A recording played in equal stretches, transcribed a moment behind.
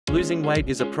Losing weight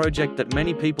is a project that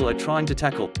many people are trying to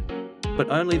tackle, but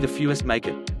only the fewest make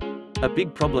it. A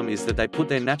big problem is that they put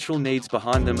their natural needs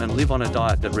behind them and live on a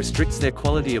diet that restricts their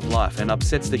quality of life and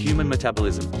upsets the human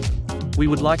metabolism. We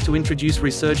would like to introduce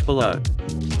Resurge below.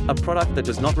 A product that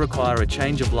does not require a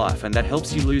change of life and that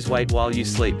helps you lose weight while you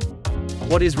sleep.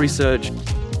 What is Resurge?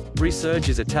 Resurge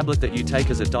is a tablet that you take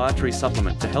as a dietary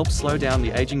supplement to help slow down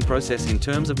the aging process in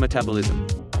terms of metabolism.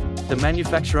 The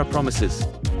manufacturer promises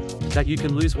that you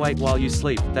can lose weight while you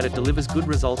sleep, that it delivers good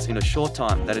results in a short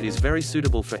time, that it is very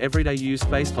suitable for everyday use.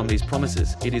 Based on these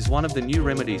promises, it is one of the new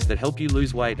remedies that help you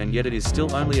lose weight, and yet it is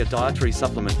still only a dietary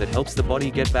supplement that helps the body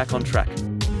get back on track.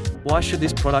 Why should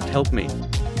this product help me?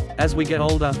 As we get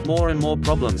older, more and more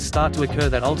problems start to occur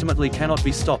that ultimately cannot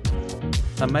be stopped.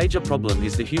 A major problem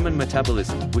is the human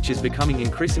metabolism, which is becoming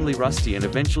increasingly rusty and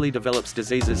eventually develops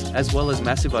diseases, as well as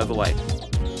massive overweight.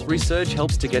 Resurge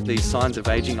helps to get these signs of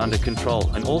aging under control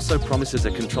and also promises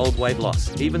a controlled weight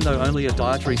loss, even though only a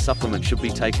dietary supplement should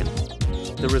be taken.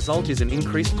 The result is an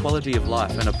increased quality of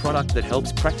life and a product that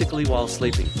helps practically while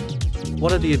sleeping.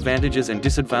 What are the advantages and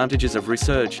disadvantages of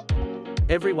Resurge?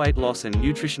 Every weight loss and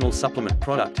nutritional supplement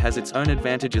product has its own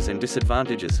advantages and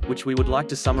disadvantages, which we would like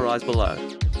to summarize below.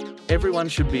 Everyone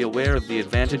should be aware of the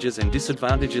advantages and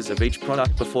disadvantages of each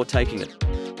product before taking it.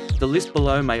 The list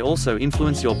below may also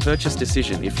influence your purchase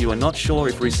decision if you are not sure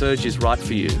if Resurge is right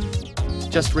for you.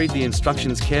 Just read the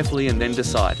instructions carefully and then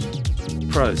decide.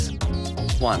 Pros.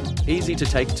 1. Easy to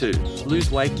take. 2.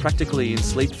 Lose weight practically in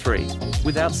sleep. 3.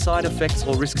 Without side effects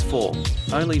or risks. 4.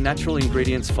 Only natural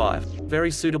ingredients. 5.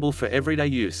 Very suitable for everyday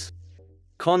use.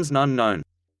 Cons none known.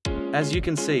 As you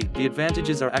can see, the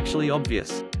advantages are actually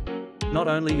obvious. Not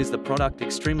only is the product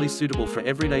extremely suitable for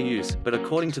everyday use, but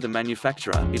according to the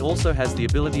manufacturer, it also has the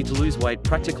ability to lose weight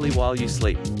practically while you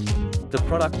sleep. The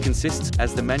product consists,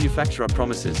 as the manufacturer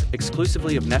promises,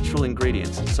 exclusively of natural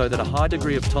ingredients, so that a high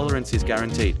degree of tolerance is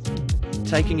guaranteed.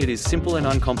 Taking it is simple and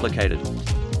uncomplicated.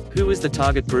 Who is the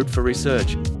target group for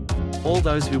Resurge? All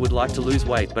those who would like to lose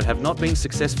weight but have not been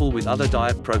successful with other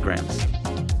diet programs.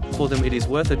 For them it is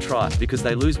worth a try, because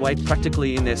they lose weight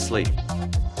practically in their sleep.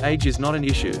 Age is not an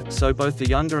issue, so both the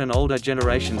younger and older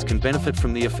generations can benefit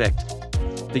from the effect.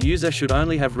 The user should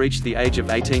only have reached the age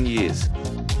of 18 years.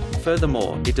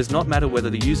 Furthermore, it does not matter whether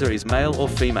the user is male or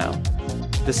female.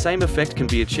 The same effect can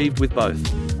be achieved with both.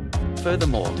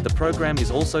 Furthermore, the program is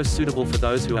also suitable for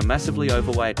those who are massively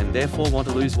overweight and therefore want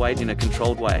to lose weight in a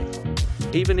controlled way.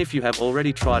 Even if you have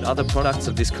already tried other products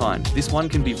of this kind, this one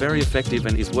can be very effective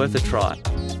and is worth a try.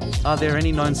 Are there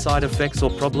any known side effects or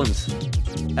problems?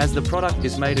 As the product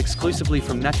is made exclusively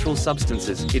from natural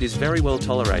substances, it is very well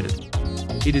tolerated.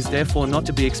 It is therefore not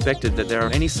to be expected that there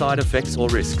are any side effects or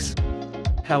risks.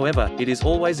 However, it is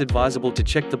always advisable to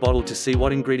check the bottle to see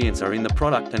what ingredients are in the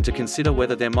product and to consider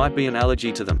whether there might be an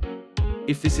allergy to them.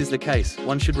 If this is the case,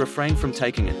 one should refrain from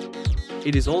taking it.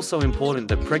 It is also important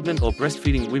that pregnant or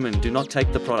breastfeeding women do not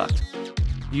take the product.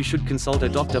 You should consult a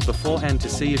doctor beforehand to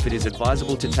see if it is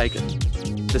advisable to take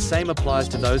it. The same applies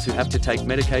to those who have to take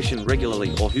medication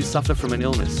regularly or who suffer from an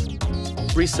illness.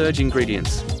 Resurge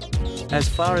ingredients. As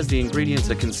far as the ingredients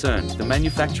are concerned, the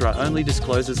manufacturer only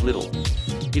discloses little.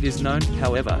 It is known,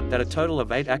 however, that a total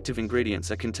of 8 active ingredients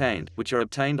are contained, which are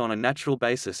obtained on a natural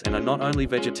basis and are not only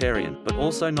vegetarian, but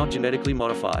also not genetically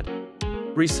modified.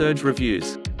 Resurge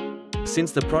reviews.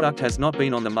 Since the product has not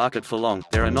been on the market for long,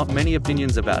 there are not many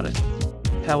opinions about it.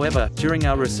 However, during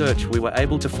our research we were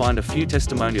able to find a few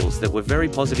testimonials that were very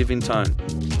positive in tone.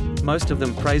 Most of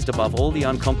them praised above all the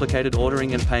uncomplicated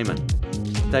ordering and payment.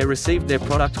 They received their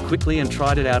product quickly and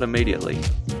tried it out immediately.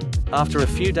 After a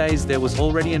few days there was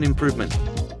already an improvement.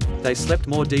 They slept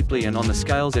more deeply and on the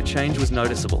scales a change was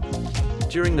noticeable.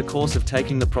 During the course of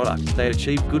taking the product, they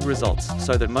achieved good results,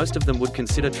 so that most of them would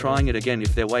consider trying it again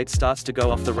if their weight starts to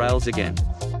go off the rails again.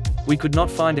 We could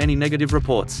not find any negative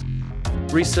reports.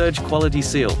 Resurge Quality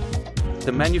Seal.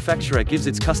 The manufacturer gives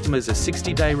its customers a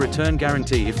 60-day return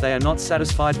guarantee if they are not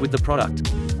satisfied with the product.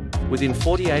 Within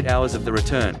 48 hours of the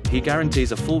return, he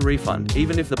guarantees a full refund,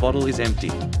 even if the bottle is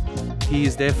empty. He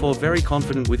is therefore very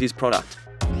confident with his product.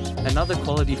 Another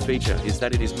quality feature is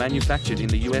that it is manufactured in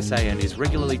the USA and is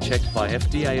regularly checked by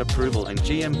FDA approval and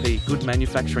GMP good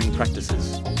manufacturing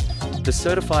practices. The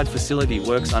certified facility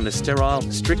works under sterile,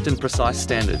 strict and precise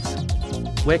standards.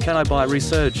 Where can I buy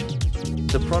Resurge?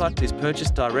 The product is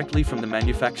purchased directly from the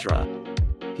manufacturer.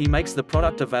 He makes the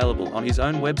product available on his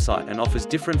own website and offers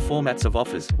different formats of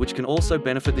offers, which can also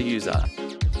benefit the user.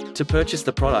 To purchase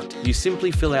the product, you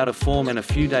simply fill out a form and a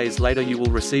few days later you will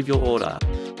receive your order.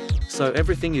 So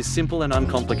everything is simple and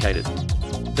uncomplicated.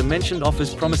 The mentioned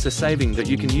offers promise a saving that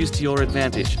you can use to your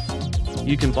advantage.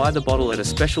 You can buy the bottle at a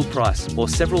special price, or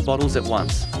several bottles at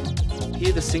once.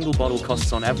 Here the single bottle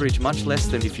costs on average much less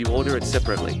than if you order it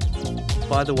separately.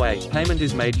 By the way, payment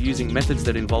is made using methods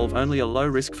that involve only a low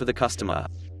risk for the customer.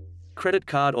 Credit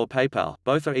card or PayPal,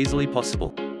 both are easily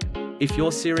possible. If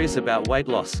you're serious about weight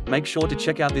loss, make sure to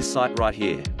check out this site right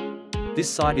here. This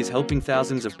site is helping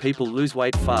thousands of people lose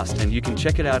weight fast, and you can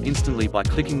check it out instantly by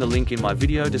clicking the link in my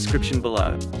video description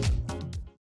below.